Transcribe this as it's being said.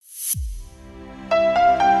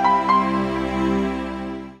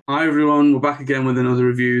Hi everyone, we're back again with another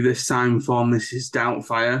review, this time for Mrs.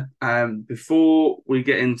 Doubtfire. Before we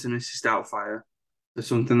get into Mrs. Doubtfire, there's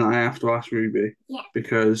something that I have to ask Ruby. Yeah.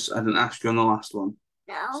 Because I didn't ask you on the last one.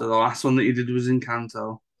 No. So the last one that you did was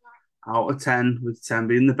Encanto. Out of 10, with 10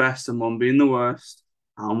 being the best and 1 being the worst,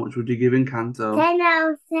 how much would you give Encanto? 10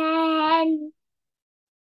 out of 10.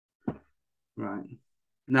 Right.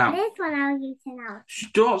 Now, This one I'll give 10 out.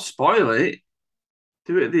 don't spoil it.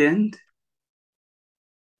 Do it at the end.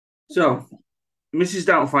 So, Mrs.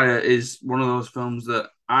 Doubtfire is one of those films that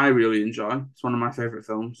I really enjoy. It's one of my favourite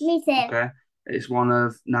films. Me too. Okay. It's one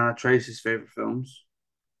of Nana Tracy's favourite films.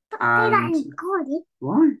 Don't say that in recording.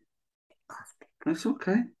 Why? It's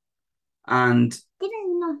okay. And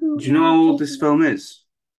Didn't know who do you know how old this Tracy film is?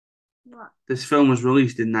 What? This film was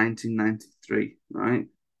released in 1993, right?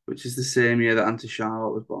 Which is the same year that Auntie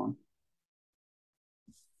Charlotte was born.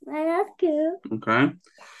 Well, that's cool. Okay.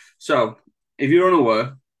 So, if you're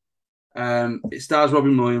unaware, it stars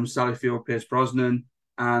Robin Williams, Sally Field, Pierce Brosnan,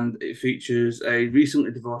 and it features a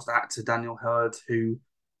recently divorced actor, Daniel Hurd, who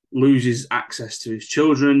loses access to his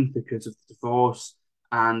children because of the divorce,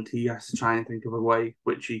 and he has to try and think of a way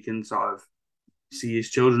which he can sort of see his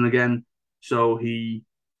children again. So he,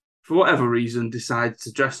 for whatever reason, decides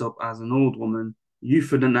to dress up as an old woman,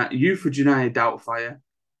 Euphegenia Doubtfire,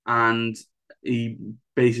 and he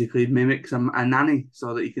basically mimics a nanny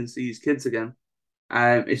so that he can see his kids again.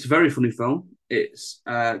 It's a very funny film. It's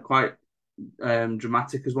quite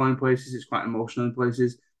dramatic as well in places. It's quite emotional in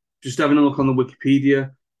places. Just having a look on the Wikipedia,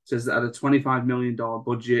 it says that at a $25 million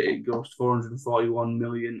budget, it grossed $441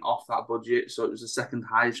 million off that budget. So it was the second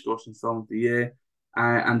highest grossing film of the year.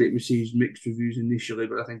 And it receives mixed reviews initially,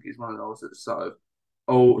 but I think it's one of those that sort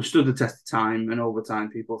of stood the test of time, and over time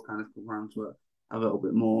people have kind of come around to it a little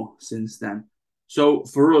bit more since then. So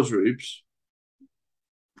for us, Rubes,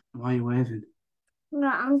 why are you waving? No,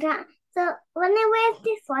 I'm done. So when I wave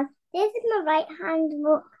this one, this is my right hand.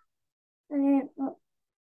 Look. Look.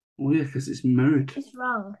 Oh yeah, because it's mirrored. It's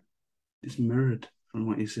wrong. It's mirrored from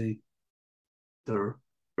what you see. There.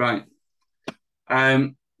 Right.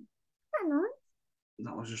 Hang on.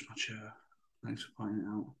 That was just my chair. Thanks for pointing it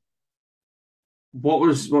out.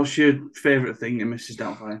 What's your favourite thing in Mrs.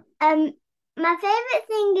 Doubtfire? My favourite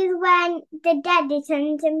thing is when the daddy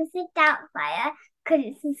turns into Mrs. Doubtfire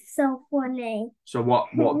because it's so funny. So what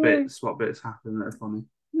bits happen that are funny?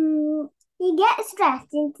 He gets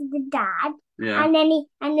dressed into the dad, Yeah. and then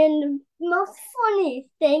the most funniest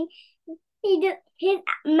thing, his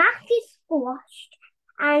mouth is squashed,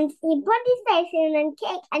 and he put his face in a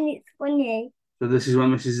cake, and it's funny. So this is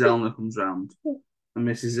when Mrs. Zellner comes round, and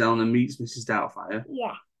Mrs. Zellner meets Mrs. Doubtfire.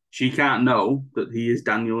 Yeah. She can't know that he is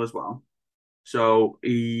Daniel as well. So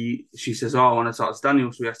she says, "Oh, I want to talk to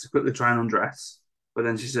Daniel," so he has to quickly try and undress. But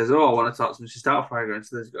then she says, "Oh, I want to talk to Mrs. Doubtfire again,"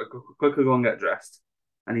 so he's got to quickly go and get dressed.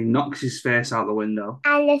 And he knocks his face out the window.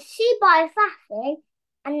 And the she boy's laughing,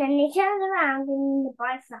 and then he turns around and the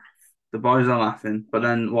boy's laughing. The boys are laughing, but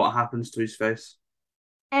then what happens to his face?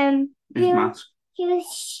 His mask. He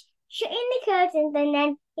was shutting the curtains, and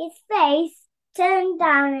then his face turned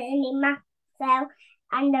down, and he mask fell,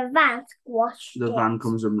 and the van squashed The van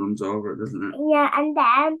comes and runs over it, doesn't it? Yeah, and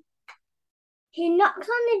then he knocks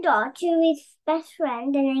on the door to his best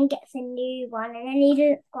friend, and then gets a new one, and then he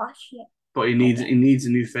doesn't squash it. But he needs a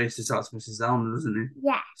new face to talk to Mrs. Zellner, doesn't he?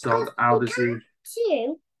 Yeah. So how does he?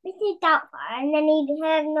 To Mrs. Doubtfire, and then he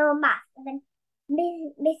has no mask, and then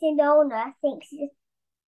Mrs. Owner thinks it's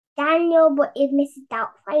Daniel, but it's Mrs.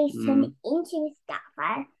 Doubtfire. He's turned into Mrs.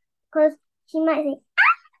 Doubtfire because she might think.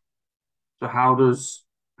 So how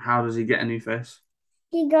does he get a new face?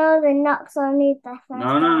 He goes and knocks on his best friend.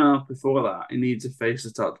 No. Before that, he needs a face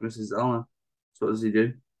to talk to Mrs. Zellner. So what does he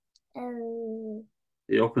do?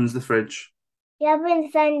 He opens the fridge. He opens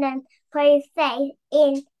the fridge and puts his face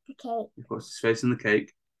in the cake. He puts his face in the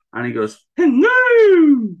cake, and he goes,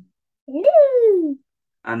 "Hello!" Hello!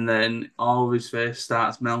 And then all of his face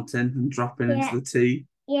starts melting and dropping into the tea.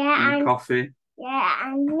 Yeah, and the coffee. Yeah,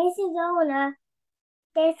 and Mrs. Owner,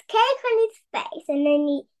 there's cake on his face, and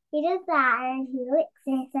then he does that, and he licks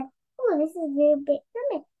it and says, "Oh, this is a little bit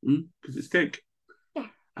yummy." Because it's cake. Yeah,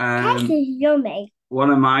 cake is yummy. One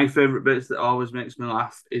of my favourite bits that always makes me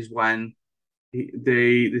laugh is when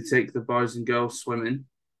they take the boys and girls swimming.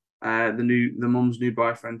 The mum's new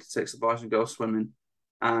boyfriend takes the boys and girls swimming,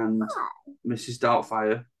 and Mrs.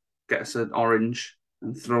 Doubtfire gets an orange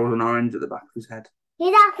and throws an orange at the back of his head.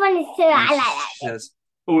 Yeah, that's funny too. I like that. She says,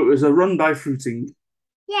 "Oh, it was a run by fruiting."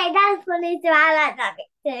 Yeah, that's funny too. I like that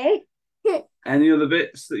bit too. Any other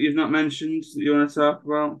bits that you've not mentioned that you want to talk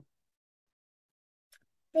about?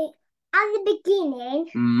 at the beginning,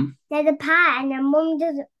 Mm. there's a pie, and the mum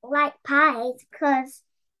doesn't like pies because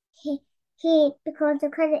because the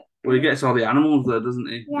credit. Well, he gets all the animals there, doesn't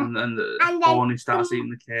he? Yeah. And then the And then pony starts eating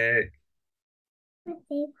the cake.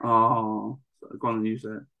 Oh, go on and use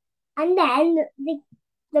it. And then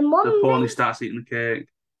the mum. The pony starts eating the cake.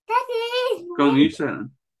 That is. Go on and use it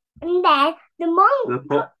then. And then the mum.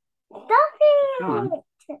 Stop it.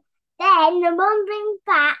 Then the mum brings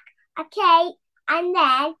back a cake, and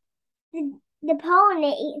then the pony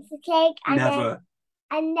eats the cake, and Never.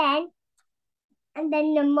 And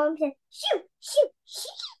then the mum says, "Shoot, shoot,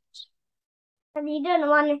 shoot!" Because he doesn't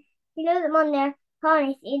want the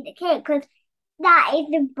pony to eat the cake because that is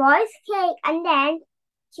the boy's cake. And then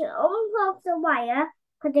she unplugs the wire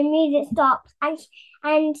because the music stops,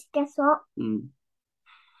 and guess what? Mm.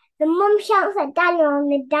 The mum shouts at Daniel,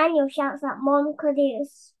 and the Daniel shouts at mum because he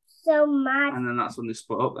was so mad. And then that's when they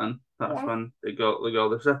split up. Then that's when they go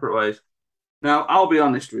their separate ways. Now I'll be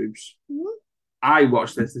honest, Rubes. Mm-hmm. I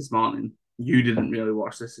watched this morning. You didn't really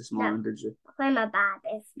watch this morning, did you? I'm playing my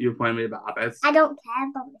Barbies. You were playing me about Barbies. I don't care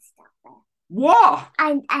about the stuff there. What?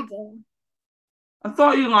 I do. I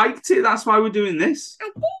thought you liked it. That's why we're doing this. I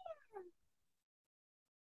do.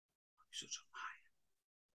 Such a liar.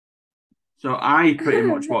 So I pretty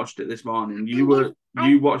much watched it this morning. You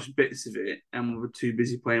watched bits of it and were too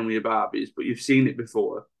busy playing with your Barbies, but you've seen it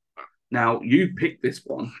before. Now you picked this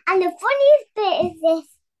one. And the funniest bit is this.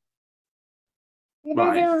 The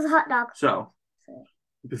Right. it was a hot dog. So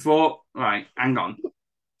hang on.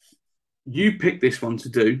 You picked this one to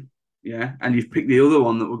do, yeah, and you've picked the other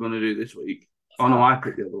one that we're going to do this week. Oh no, I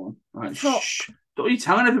picked the other one. Right, shh. Don't you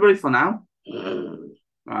telling everybody for now?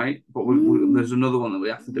 Right, but there's another one that we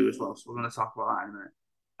have to do as well, so we're going to talk about that in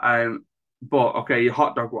a minute. But okay, your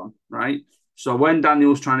hot dog one, right? So when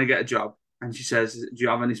Daniel's trying to get a job, and she says, "Do you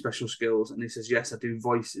have any special skills?" and he says, "Yes, I do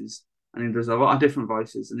voices," and he does a lot of different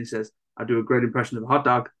voices, and he says, "I do a great impression of a hot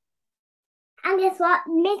dog." And guess what?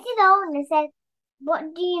 Mrs. Owner said, "What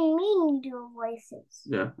do you mean you do voices?"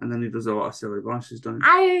 Yeah, and then he does a lot of silly voices, doesn't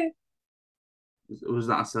he? Was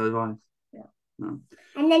that a silly voice? Yeah. No.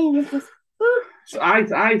 And then he just. So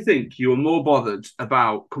I think you were more bothered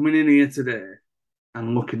about coming in here today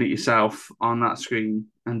and looking at yourself on that screen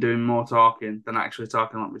and doing more talking than actually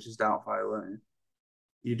talking like Mrs. Doubtfire, weren't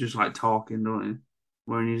you? You just like talking, don't you?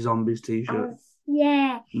 Wearing your zombies t-shirt.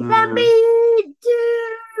 Yeah. Zombies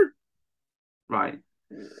too. Right.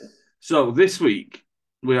 So this week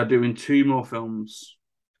we are doing 2 more films.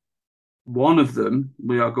 One of them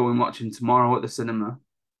we are going watching tomorrow at the cinema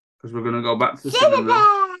because we're going to go back to the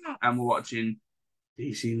cinema and we're watching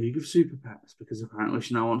DC League of Super Pets because apparently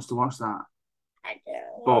Chanel wants to watch that.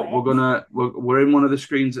 But we're in one of the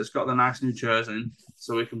screens that's got the nice new chairs in,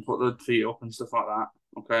 so we can put the feet up and stuff like that.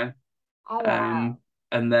 Okay.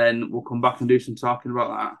 And then we'll come back and do some talking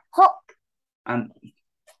about that. Hook. And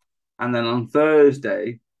then on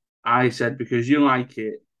Thursday, I said because you like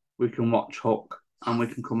it, we can watch Hook and we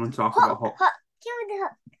can come and talk about Hook. Kill the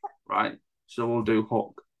Hook. Right. So we'll do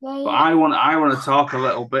Hook. Yeah, but I want to talk a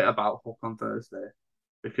little bit about Hook on Thursday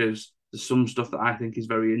because there's some stuff that I think is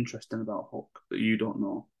very interesting about Hook that you don't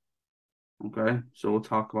know. Okay, so we'll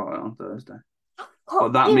talk about it on Thursday.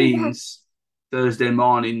 But that means Thursday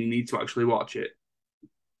morning you need to actually watch it.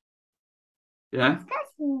 Yeah?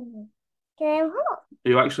 Are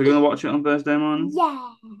you actually going to watch it on Thursday morning?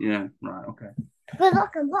 Yeah. Yeah, right, okay. Good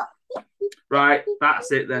luck and luck. Right,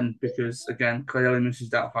 that's it then, because again, clearly Mrs.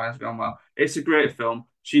 Doubtfire's gone well. It's a great film.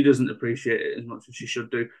 She doesn't appreciate it as much as she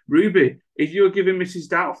should do. Ruby, if you were giving Mrs.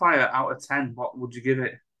 Doubtfire out of 10, what would you give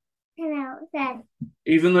it? 10 out of 10.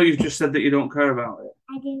 Even though you've just said that you don't care about it.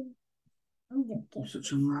 I do. I'm joking. You're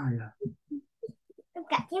such a liar.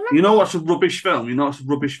 Okay, you know what's a rubbish film? You know what's a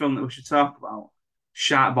rubbish film that we should talk about?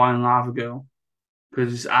 Shark Boy and Lava Girl.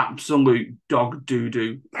 Because it's absolute dog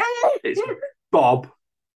doo-doo. It's Bob.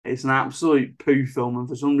 It's an absolute poo film, and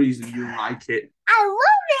for some reason you like it. I love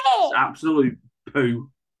it. It's absolute poo.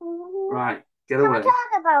 Right, get away. Can we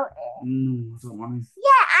talk about it? I don't want to.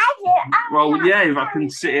 Yeah, I do. Well, yeah, if I can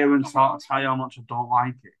sit here and tell you how much I don't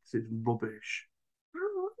like it, because it's rubbish. I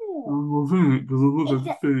love it because I love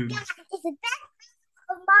everything. It's the best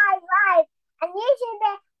of my life, and you should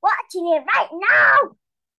be watching it right now.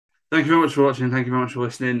 Thank you very much for watching. Thank you very much for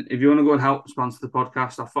listening. If you want to go and help sponsor the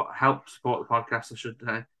podcast, or help support the podcast, I should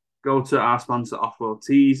say, go to our sponsor, Offworld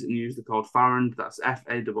Tees, and use the code FARRAND. That's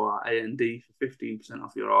FARRAND for 15%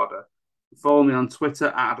 off your order. Follow me on Twitter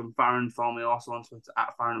at Adam Farrand. Follow me also on Twitter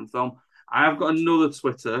at Farrand Film. I have got another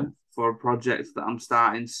Twitter for a project that I'm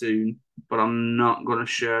starting soon, but I'm not going to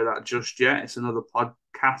share that just yet. It's another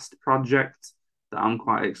podcast project that I'm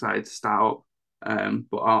quite excited to start up.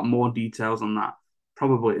 But more details on that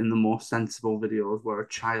probably in the more sensible videos where a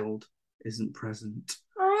child isn't present.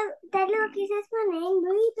 Well, Dad, look, it says my name,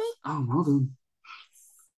 Ruby. Oh, well done.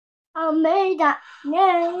 I made that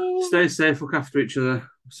name. Stay safe, look after each other.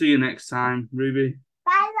 See you next time, Ruby.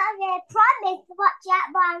 Bye, love you. Promise to watch that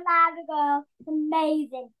one live ago.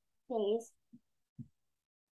 Amazing, please.